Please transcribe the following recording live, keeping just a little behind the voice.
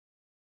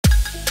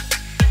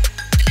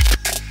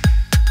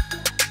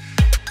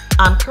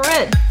I'm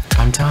Corinne.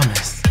 I'm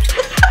Thomas.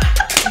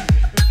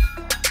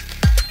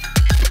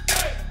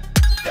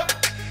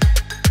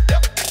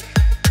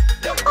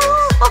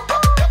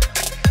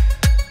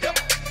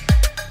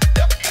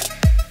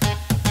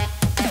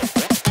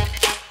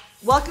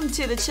 Welcome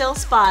to the Chill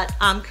Spot.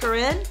 I'm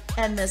Corinne,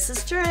 and this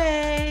is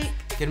Drake.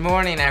 Good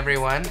morning,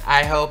 everyone.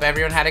 I hope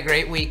everyone had a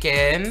great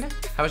weekend.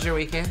 How was your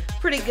weekend?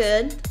 Pretty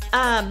good.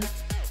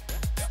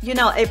 You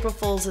know April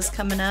Fool's is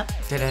coming up.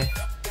 Today?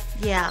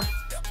 Yeah.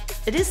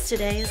 It is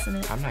today, isn't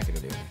it? I'm not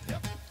gonna do anything.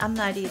 I'm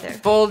not either.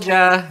 Fooled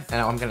ya.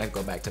 No, I'm gonna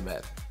go back to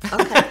bed.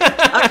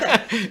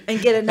 Okay. And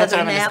get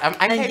another nap.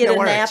 I and came get to a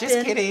work. nap Just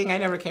in. kidding. I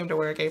never came to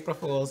work. April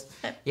Fools.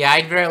 Yeah,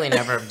 I'd really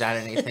never have done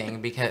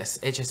anything because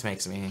it just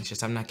makes me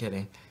anxious. I'm not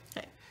kidding.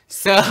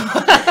 So,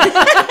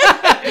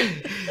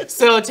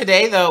 so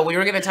today though, we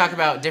were going to talk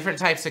about different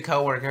types of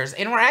coworkers,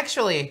 and we're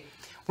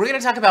going to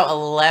talk about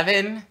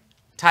 11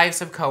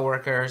 types of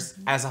coworkers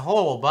as a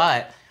whole,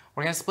 but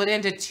we're going to split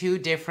into two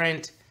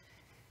different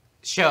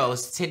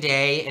shows,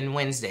 today and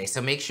Wednesday.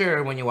 So make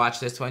sure when you watch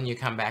this one, you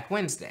come back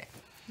Wednesday.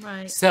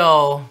 Right.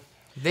 So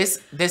this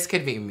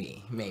could be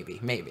me, maybe.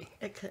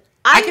 It could.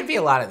 I could be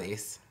a lot of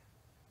these.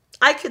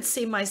 I could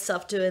see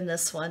myself doing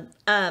this one.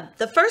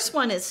 The first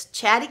one is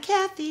Chatty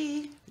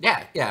Cathy.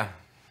 Yeah. Yeah.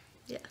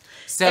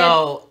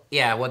 So,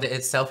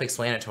 it's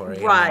self-explanatory.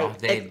 Right, You know?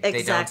 They don't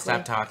exactly.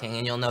 stop talking.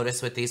 And you'll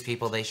notice with these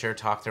people, they sure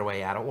talk their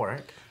way out of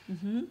work.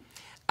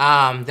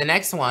 Mm-hmm. The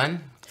next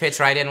one fits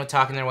right in with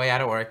talking their way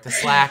out of work, the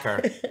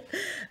slacker.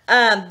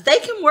 They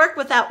can work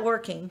without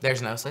working.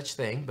 There's no such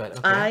thing, but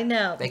okay. I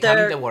know. They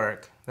come to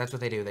work. That's what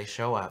they do. They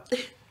show up.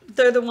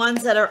 They're the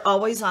ones that are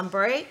always on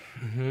break.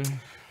 Mm-hmm.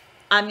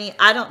 I mean,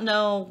 I don't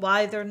know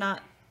why they're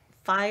not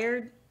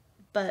fired,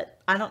 but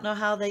I don't know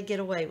how they get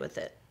away with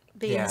it,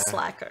 being a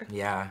slacker.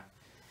 Yeah.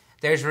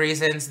 There's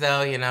reasons,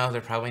 though, you know,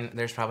 there's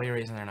probably a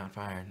reason they're not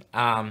fired.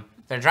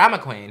 They're drama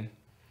queen,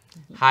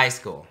 high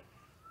school.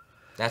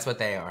 That's what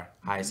they are,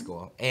 high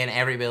school. And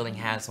every building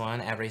has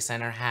one. Every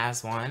center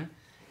has one.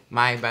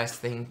 My best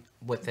thing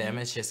with them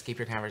is just keep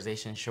your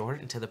conversation short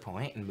and to the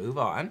point and move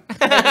on.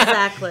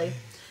 Exactly.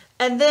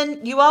 And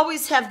then you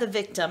always have the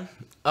victim.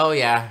 Oh,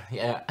 yeah.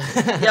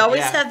 You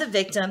always have the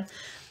victim.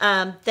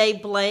 They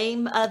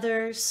blame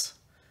others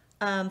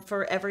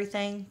for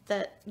everything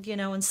that, you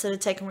know, instead of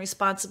taking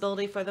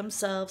responsibility for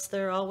themselves,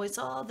 they're always,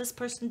 oh, this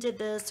person did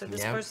this or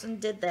this person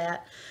did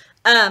that.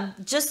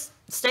 Just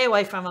stay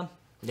away from them.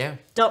 Yeah.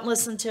 Don't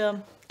listen to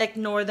them.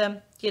 Ignore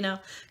them, you know.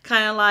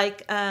 Kind of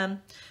like,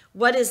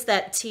 what is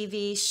that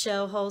TV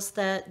show host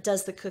that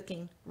does the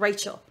cooking?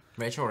 Rachel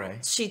Ray.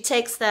 She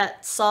takes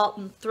that salt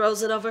and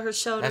throws it over her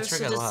shoulder. That's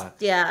for good luck.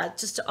 Yeah,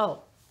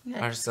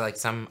 Or just like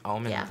some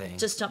omen thing.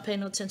 Just don't pay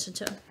no attention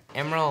to him.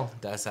 Emerald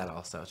does that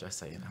also, just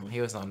so you know. He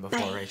was on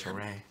before Rachel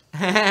Ray.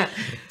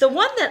 The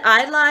one that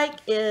I like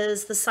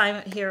is the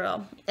silent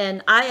hero.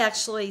 And I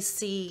actually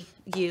see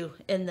you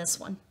in this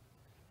one.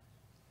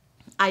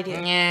 I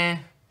do.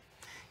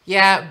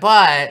 Yeah,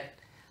 but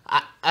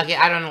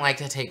I don't like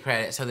to take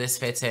credit, so this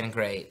fits in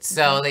great.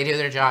 So they do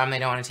their job and they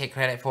don't want to take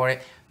credit for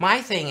it.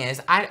 My thing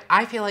is,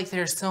 I feel like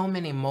there's so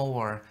many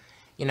more,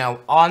 you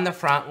know, on the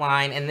front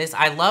line. And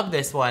I love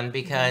this one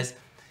because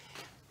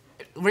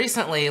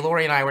recently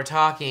Lori and I were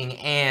talking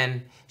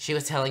and she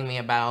was telling me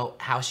about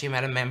how she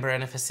met a member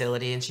in a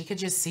facility and she could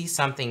just see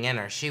something in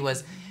her. She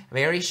was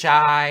very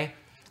shy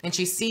and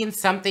she's seen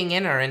something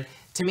in her. And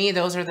to me,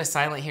 those are the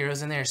silent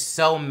heroes. And there's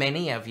so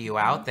many of you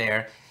out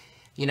there.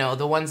 You know,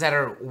 the ones that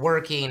are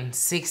working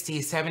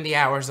 60, 70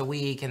 hours a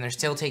week and they're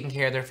still taking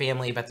care of their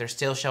family, but they're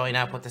still showing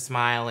up with a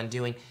smile and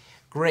doing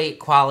great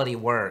quality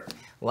work.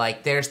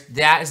 Like,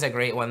 that is a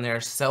great one.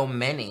 There's so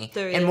many.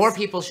 And more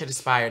people should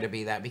aspire to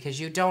be that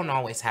because you don't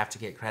always have to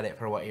get credit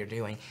for what you're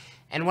doing.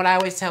 And what I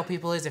always tell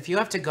people is if you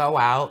have to go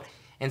out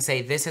and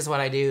say, this is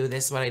what I do,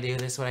 this is what I do,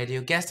 this is what I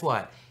do, guess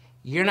what?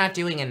 You're not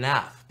doing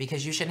enough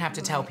because you shouldn't have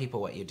to tell people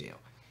what you do.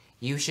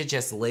 You should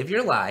just live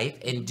your life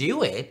and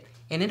do it,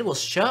 and it will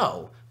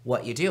show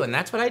what you do. And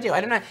that's what I do.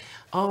 I don't know,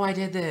 oh, I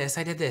did this,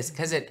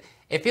 because it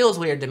feels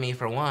weird to me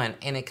for one,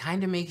 and it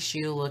kind of makes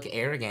you look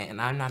arrogant,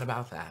 and I'm not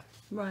about that.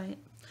 Right.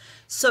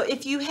 So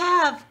if you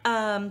have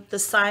the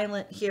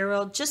silent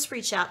hero, just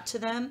reach out to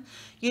them.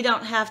 You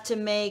don't have to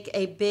make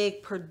a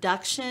big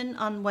production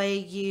on way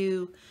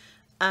you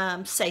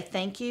say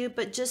thank you,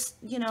 but just,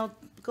 you know,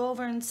 go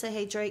over and say,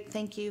 hey, Drake,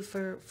 thank you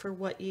for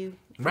what you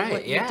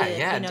did. You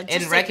know,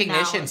 and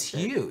recognition's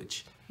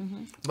huge.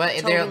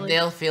 But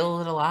they'll feel a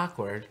little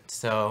awkward,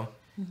 so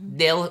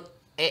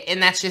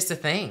and that's just a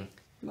thing.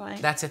 Right.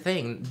 That's a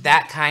thing.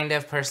 That kind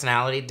of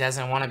personality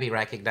doesn't want to be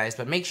recognized,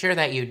 but make sure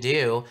that you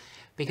do,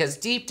 because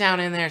deep down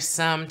in there,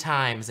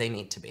 sometimes they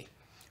need to be.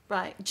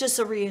 Right. Just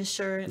a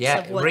reassurance.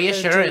 Yeah, of what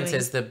reassurance they're doing.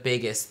 is the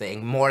biggest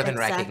thing, more than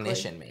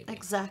recognition, maybe.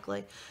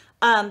 Exactly.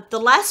 The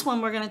last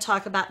one we're going to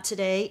talk about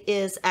today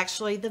is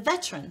actually the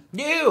veteran.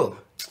 You.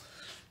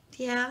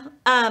 Yeah.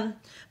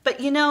 But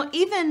you know,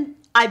 even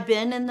I've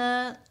been in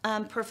the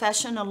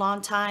profession a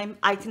long time.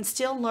 I can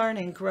still learn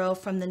and grow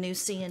from the new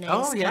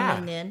CNAs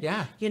coming in.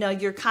 Yeah. You know,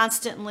 you're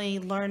constantly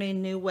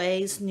learning new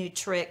ways, new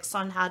tricks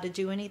on how to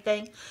do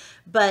anything.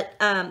 But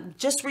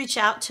just reach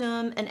out to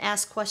them and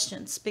ask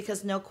questions,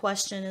 because no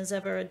question is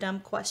ever a dumb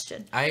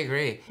question. I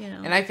agree. You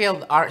know. And I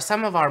feel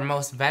some of our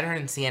most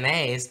veteran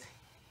CNAs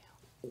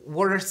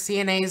were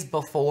CNAs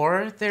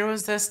before there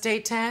was a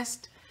state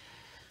test.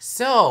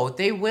 So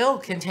they will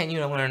continue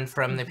to learn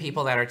from the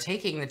people that are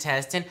taking the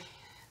test. And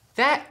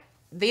that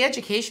the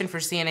education for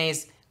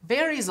CNAs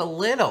varies a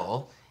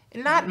little,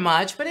 not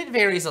much, but it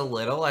varies a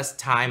little as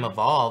time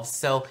evolves.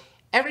 So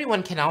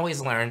everyone can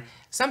always learn.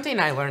 Something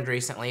I learned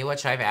recently,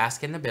 which I've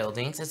asked in the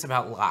buildings, is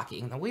about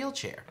locking the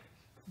wheelchair.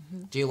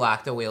 Do you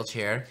lock the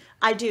wheelchair?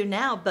 I do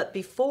now, but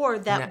before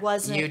that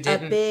wasn't you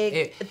didn't, a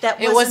big.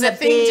 It was a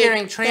thing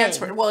during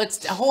transfer. Thing. Well,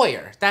 it's a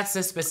Hoyer. That's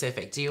the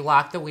specific. Do you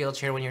lock the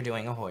wheelchair when you're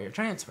doing a Hoyer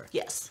transfer?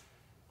 Yes.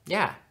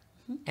 Yeah.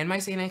 In my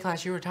CNA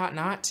class, you were taught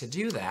not to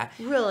do that.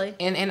 Really?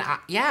 And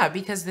yeah,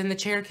 because then the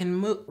chair can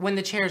move. When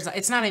the chair's,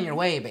 it's not in your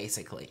way,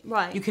 basically.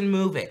 Right. You can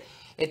move it.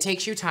 It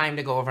takes you time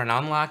to go over and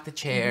unlock the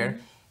chair.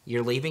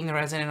 You're leaving the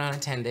resident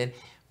unattended.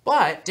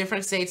 But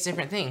different states,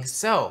 different things.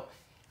 So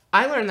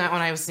I learned that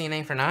when I was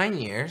CNA for 9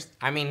 years.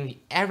 I mean,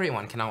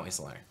 everyone can always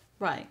learn.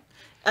 Right.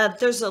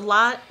 There's a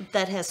lot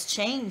that has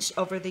changed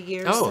over the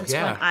years since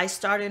when I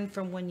started and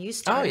from when you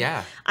started. Oh,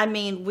 yeah. I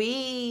mean,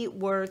 we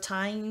were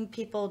tying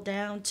people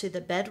down to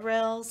the bed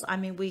rails. I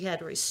mean, we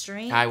had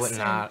restraints. I would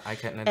not. I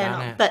couldn't have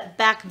done it. But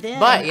back then,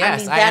 But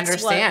yes, I, mean, I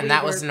understand.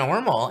 That was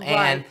normal. Right.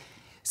 And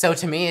so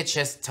to me, it's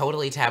just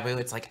totally taboo.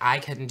 It's like, I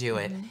couldn't do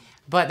it.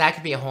 But that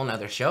could be a whole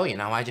nother show, you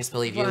know. I just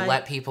believe you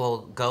let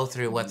people go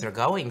through what they're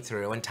going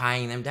through, and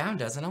tying them down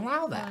doesn't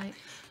allow that. Right.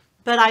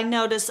 But I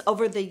noticed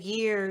over the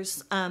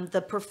years,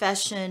 the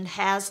profession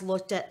has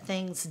looked at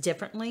things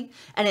differently,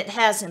 and it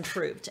has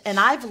improved. And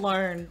I've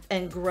learned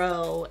and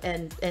grow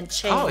and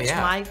changed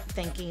my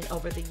thinking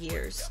over the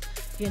years.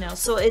 You know,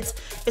 so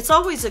it's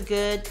always a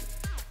good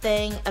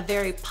thing, a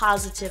very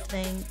positive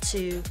thing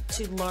to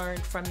learn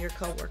from your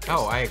coworkers.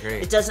 Oh, I agree.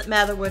 It doesn't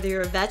matter whether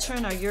you're a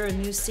veteran or you're a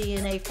new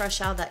CNA fresh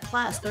out of that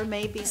class. There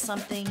may be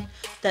something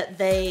that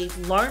they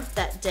learned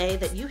that day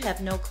that you have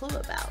no clue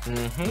about.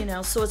 You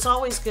know, so it's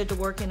always good to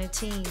work in a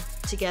team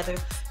together.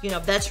 You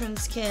know,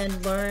 veterans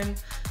can learn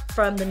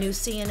from the new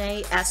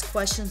CNA, ask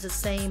questions the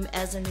same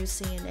as a new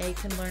CNA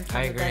can learn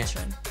from the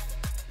veteran.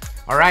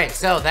 All right,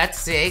 so that's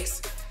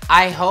 6.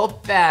 I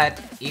hope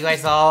that you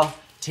guys all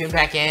tune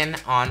back in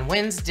on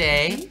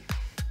Wednesday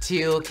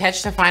to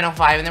catch the final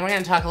 5, and then we're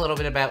going to talk a little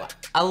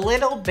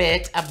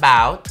bit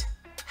about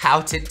how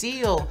to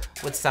deal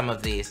with some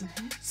of these.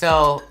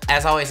 So,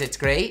 as always, it's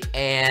great,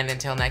 and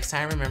until next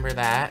time, remember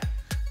that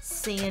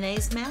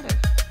CNAs matter.